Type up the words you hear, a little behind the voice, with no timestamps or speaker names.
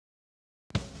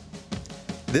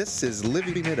This is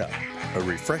Living It Up, a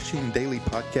refreshing daily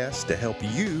podcast to help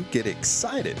you get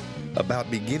excited about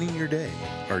beginning your day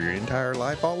or your entire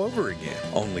life all over again.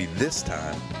 Only this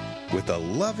time with a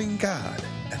loving God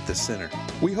at the center.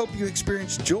 We hope you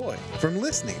experience joy from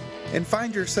listening and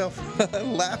find yourself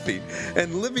laughing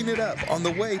and living it up on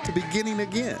the way to beginning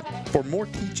again. For more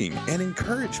teaching and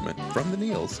encouragement from the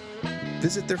Neils,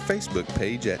 visit their Facebook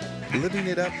page at Living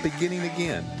It Up Beginning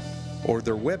Again or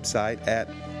their website at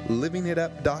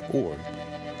livingitup.org.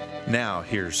 Now,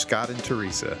 here's Scott and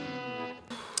Teresa.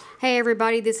 Hey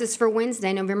everybody, this is for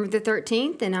Wednesday, November the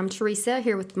 13th, and I'm Teresa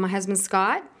here with my husband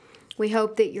Scott. We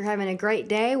hope that you're having a great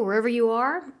day wherever you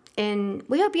are, and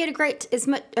we hope you had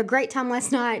a great time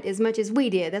last night as much as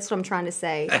we did. That's what I'm trying to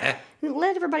say.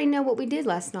 Let everybody know what we did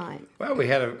last night. Well, we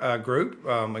had a group,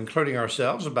 including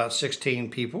ourselves, about 16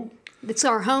 people. It's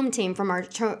our home team from our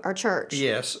church.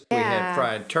 Yes, we had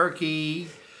fried turkey,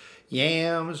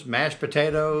 yams, mashed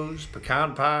potatoes,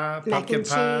 pecan pie, pumpkin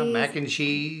pie, mac and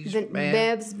cheese,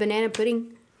 Bev's banana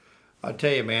pudding. I'll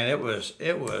tell you, man, it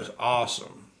was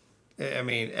awesome. I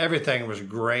mean, everything was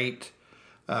great.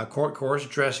 Course,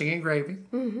 dressing and gravy.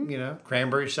 Mm-hmm.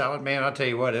 Cranberry salad. Man, I'll tell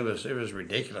you what, it was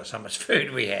ridiculous how much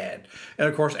food we had. And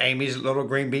of course, Amy's little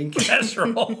green bean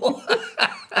casserole.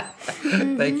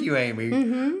 Thank you, Amy.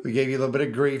 Mm-hmm. We gave you a little bit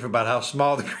of grief about how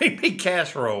small the green bean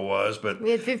casserole was, but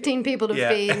we had 15 people to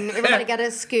feed, and everybody got a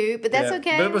scoop. But that's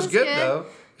okay. But it was good though.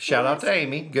 Shout out to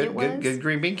Amy. Good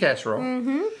green bean casserole.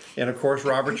 Mm-hmm. And of course,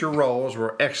 Robert, your rolls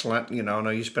were excellent. I know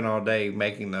you spent all day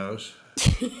making those.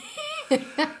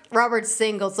 Robert's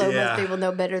single, so most people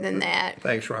know better than that.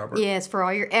 Thanks, Robert. Yes, for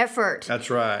all your effort. That's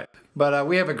right. But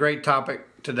we have a great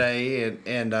topic today,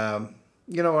 and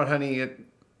you know what, honey?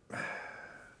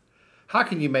 How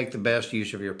can you make the best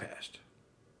use of your past?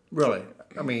 Really,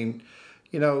 I mean,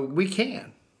 we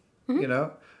can.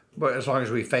 Mm-hmm. But as long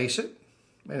as we face it,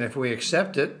 and if we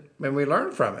accept it, and we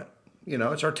learn from it,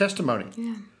 it's our testimony.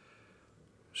 Yeah.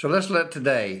 So let's let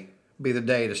today be the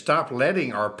day to stop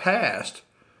letting our past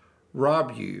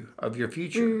rob you of your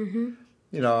future.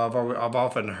 Mm-hmm. I've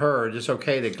often heard it's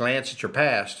okay to glance at your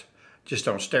past, just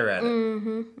don't stare at it.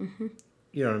 Mm-hmm. Mm-hmm.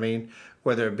 You know what I mean?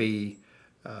 Whether it be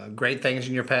great things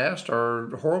in your past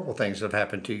or horrible things that have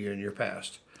happened to you in your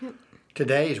past. Yep.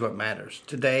 Today is what matters.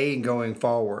 Today and going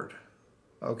forward,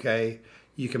 okay,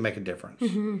 you can make a difference.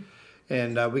 Mm-hmm.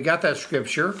 And we got that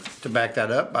scripture to back that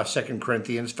up by 2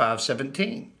 Corinthians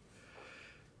 5:17.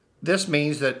 This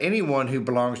means that anyone who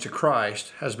belongs to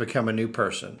Christ has become a new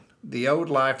person. The old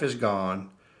life is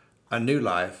gone. A new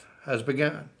life has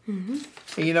begun. Mm-hmm.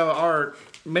 And our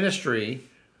ministry,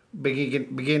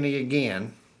 beginning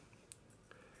again,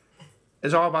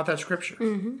 is all about that scripture.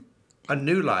 Mm-hmm. A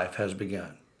new life has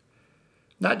begun.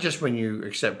 Not just when you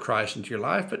accept Christ into your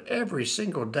life, but every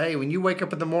single day. When you wake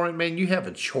up in the morning, man, you have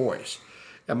a choice.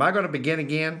 Am I going to begin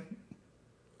again,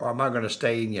 or am I going to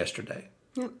stay in yesterday?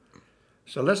 Yep.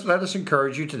 So let us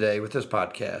encourage you today with this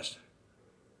podcast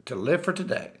to live for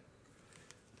today,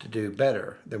 to do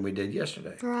better than we did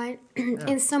yesterday. Right. Yeah.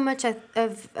 And so much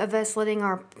of us letting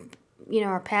our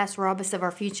past rob us of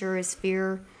our future is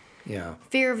fear. Yeah.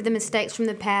 Fear of the mistakes from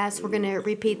the past. We're going to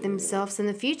repeat themselves in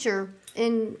the future,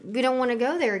 and we don't want to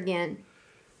go there again.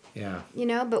 Yeah.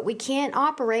 But we can't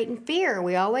operate in fear.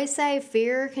 We always say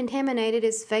fear contaminated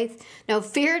is faith. No,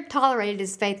 fear tolerated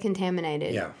is faith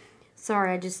contaminated. Yeah.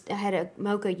 Sorry, I had a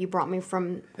mocha you brought me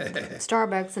from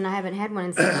Starbucks, and I haven't had one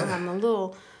in so long. I'm a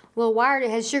little wired.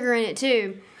 It has sugar in it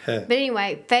too. But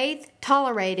anyway, faith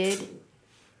tolerated.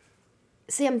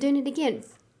 See, I'm doing it again.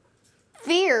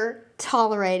 Fear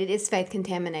tolerated is faith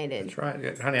contaminated. That's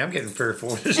right, honey. I'm getting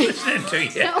fearful just listening to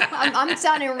you. No, I'm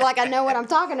sounding like I know what I'm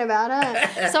talking about.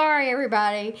 Huh? Sorry,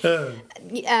 everybody.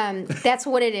 That's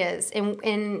what it is, and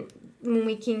when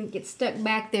we can get stuck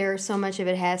back there, so much of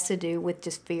it has to do with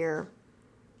just fear.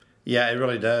 Yeah, it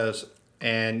really does.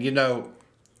 And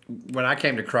when I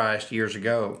came to Christ years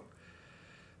ago,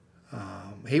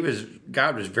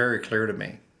 God was very clear to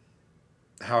me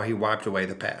how He wiped away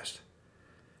the past.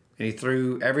 And He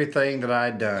threw everything that I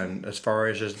had done as far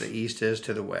as the east is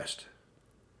to the west.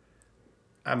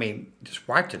 I mean, just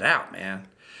wiped it out, man.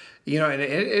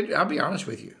 And I'll be honest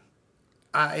with you.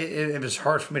 It was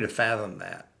hard for me to fathom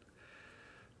that.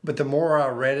 But the more I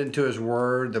read into His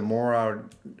Word, the more I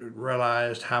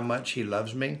realized how much He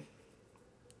loves me.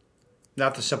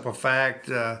 Not the simple fact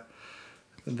that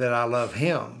I love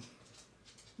Him,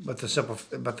 but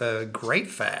the great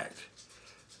fact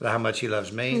that how much He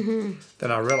loves me. Mm-hmm.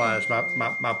 Then I realized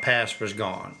my past was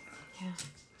gone. Yeah.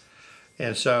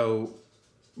 And so,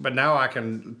 but now I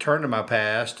can turn to my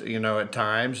past, at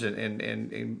times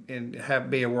and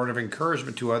be a word of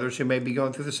encouragement to others who may be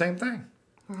going through the same thing.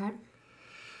 All right.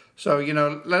 So,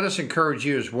 let us encourage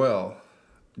you as well.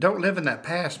 Don't live in that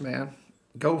past, man.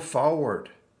 Go forward.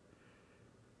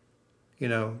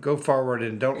 Go forward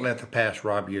and don't let the past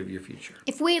rob you of your future.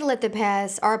 If we had let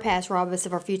our past rob us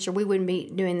of our future, we wouldn't be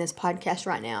doing this podcast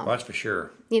right now. Well, that's for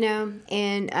sure.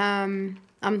 And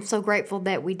I'm so grateful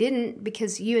that we didn't,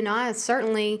 because you and I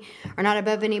certainly are not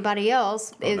above anybody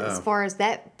else as far as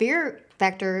that fear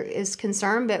factor is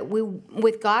concerned, but we,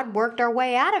 with God, worked our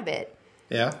way out of it.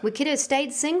 Yeah. We could have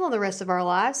stayed single the rest of our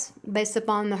lives based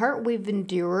upon the hurt we've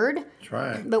endured. That's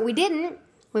right. But we didn't.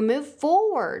 We moved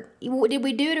forward. Did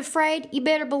we do it afraid? You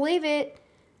better believe it.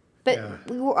 But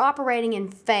we were operating in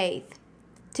faith.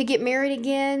 To get married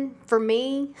again, for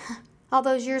me, all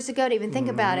those years ago, to even think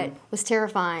about it, was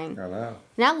terrifying. I know.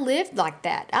 And I lived like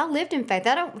that. I lived in faith.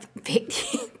 I don't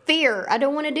fear. I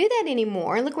don't want to do that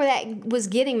anymore. And look where that was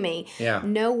getting me. Yeah.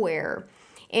 Nowhere.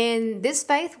 And this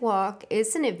faith walk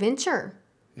is an adventure.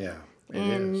 Yeah.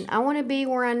 And I want to be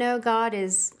where I know God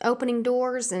is opening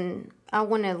doors, and I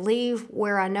want to leave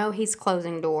where I know He's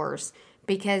closing doors,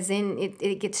 because then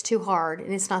it gets too hard,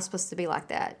 and it's not supposed to be like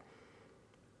that.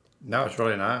 No, it's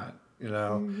really not.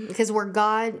 Because when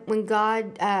God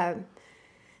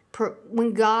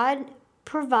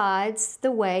provides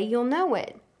the way, you'll know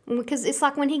it. Because it's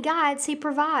like when He guides, He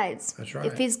provides. That's right.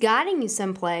 If He's guiding you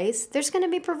someplace, there's going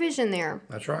to be provision there.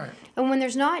 That's right. And when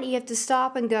there's not, you have to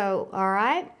stop and go, all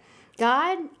right,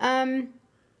 God,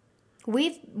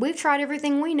 we've tried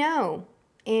everything we know,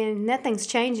 and nothing's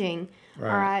changing.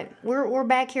 Right. All right, we're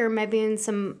back here maybe in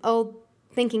some old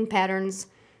thinking patterns,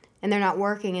 and they're not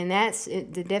working, and that's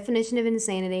the definition of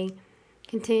insanity.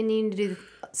 Continuing to do the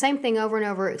same thing over and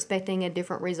over, expecting a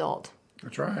different result.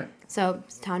 That's right. So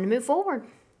it's time to move forward.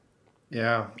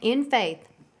 Yeah. In faith.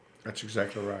 That's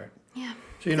exactly right. Yeah.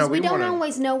 So, we don't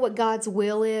always know what God's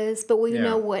will is, but we Yeah.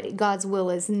 know what God's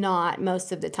will is not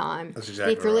most of the time. That's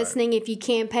exactly If you're right. listening, if you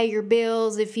can't pay your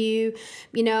bills, if you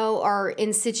are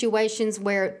in situations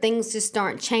where things just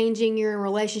aren't changing, you're in a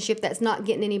relationship that's not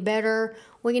getting any better,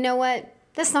 well, you know what?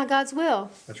 That's not God's will.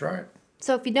 That's right.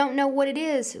 So if you don't know what it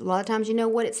is, a lot of times you know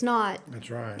what it's not. That's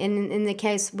right. And in the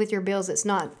case with your bills, it's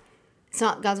not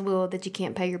God's will that you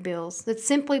can't pay your bills. That's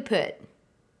simply put.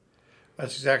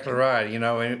 That's exactly right.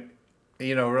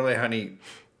 Really, honey,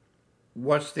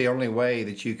 what's the only way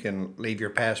that you can leave your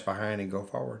past behind and go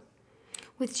forward?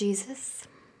 With Jesus.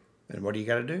 And what do you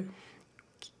got to do?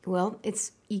 Well,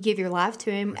 it's you give your life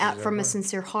to Him out from a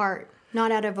sincere heart,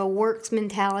 not out of a works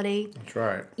mentality. That's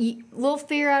right. Little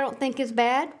fear, I don't think, is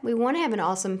bad. We want to have an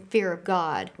awesome fear of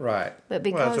God. Right. But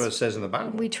that's what because it says in the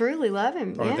Bible. we truly love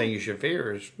Him. The only Yeah. thing you should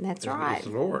fear is That's is right. the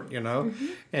Lord,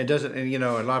 And it doesn't, and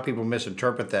a lot of people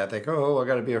misinterpret that. They go, I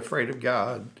got to be afraid of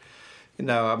God.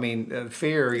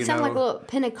 Fear, You sound like a little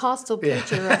Pentecostal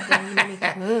preacher up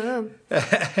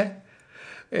there.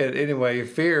 Anyway,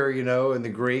 fear, in the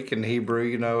Greek and Hebrew,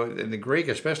 in the Greek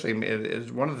especially,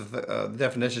 is one of the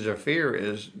definitions of fear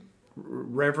is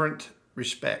reverent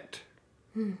respect.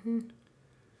 Mm-hmm.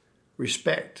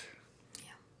 Respect.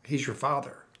 Yeah. He's your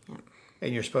Father. Yeah.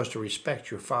 And you're supposed to respect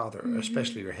your Father,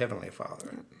 especially your Heavenly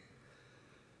Father.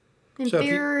 And so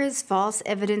fear is false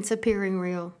evidence appearing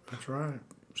real. That's right.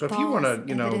 So if you want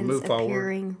to, move forward.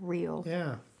 Appearing real.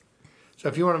 Yeah. So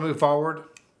if you want to move forward,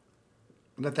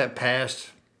 let that past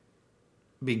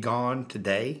be gone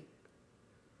today,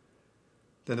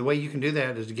 then the way you can do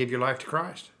that is to give your life to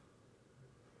Christ.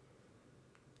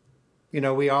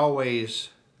 We always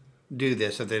do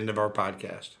this at the end of our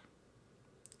podcast.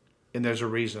 And there's a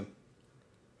reason.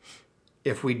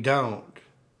 If we don't,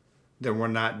 then we're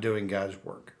not doing God's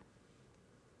work.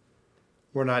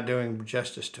 We're not doing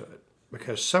justice to it.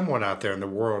 Because someone out there in the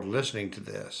world listening to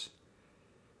this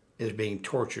is being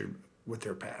tortured with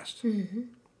their past. Mm-hmm.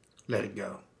 Let it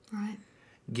go. Right.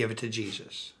 Give it to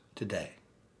Jesus today.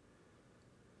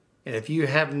 And if you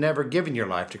have never given your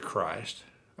life to Christ,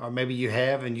 or maybe you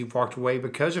have and you've walked away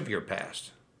because of your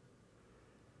past,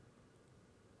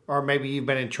 or maybe you've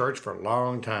been in church for a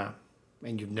long time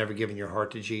and you've never given your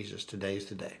heart to Jesus, today's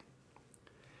the day.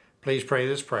 Please pray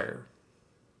this prayer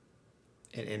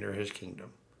and enter His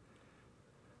kingdom.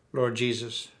 Lord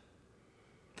Jesus,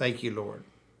 thank you, Lord,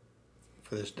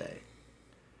 for this day.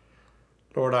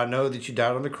 Lord, I know that you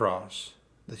died on the cross,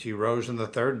 that you rose on the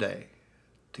third day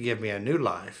to give me a new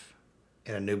life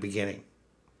and a new beginning.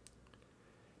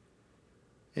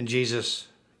 And Jesus,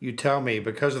 you tell me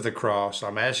because of the cross,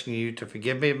 I'm asking you to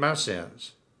forgive me of my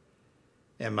sins,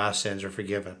 and my sins are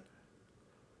forgiven.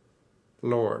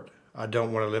 Lord, I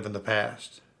don't want to live in the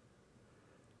past.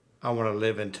 I want to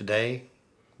live in today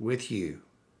with you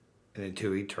and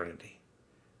into eternity.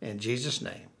 In Jesus'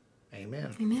 name,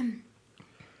 amen. Amen.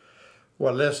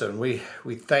 Well, listen, we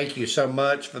thank you so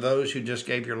much for those who just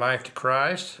gave your life to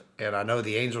Christ. And I know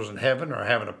the angels in heaven are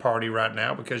having a party right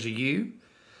now because of you.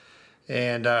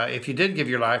 And if you did give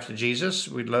your life to Jesus,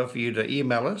 we'd love for you to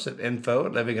email us at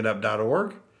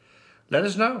info@livingitup.org. Let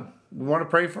us know. We want to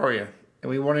pray for you.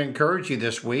 And we want to encourage you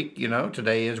this week. You know,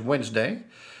 today is Wednesday.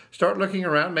 Start looking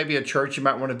around, maybe a church you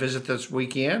might want to visit this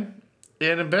weekend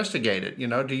and investigate it. You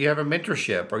know, do you have a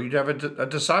mentorship or you have a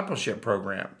discipleship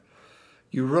program?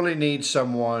 You really need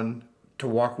someone to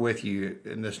walk with you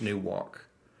in this new walk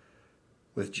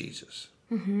with Jesus.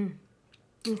 Mm-hmm.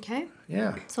 Okay.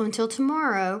 Yeah. So until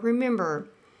tomorrow, remember,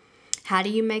 how do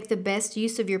you make the best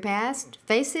use of your past?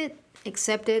 Face it,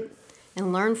 accept it,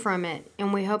 and learn from it.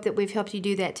 And we hope that we've helped you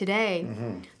do that today.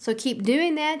 Mm-hmm. So keep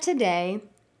doing that today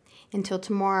until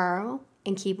tomorrow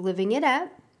and keep living it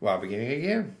up While beginning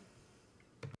again.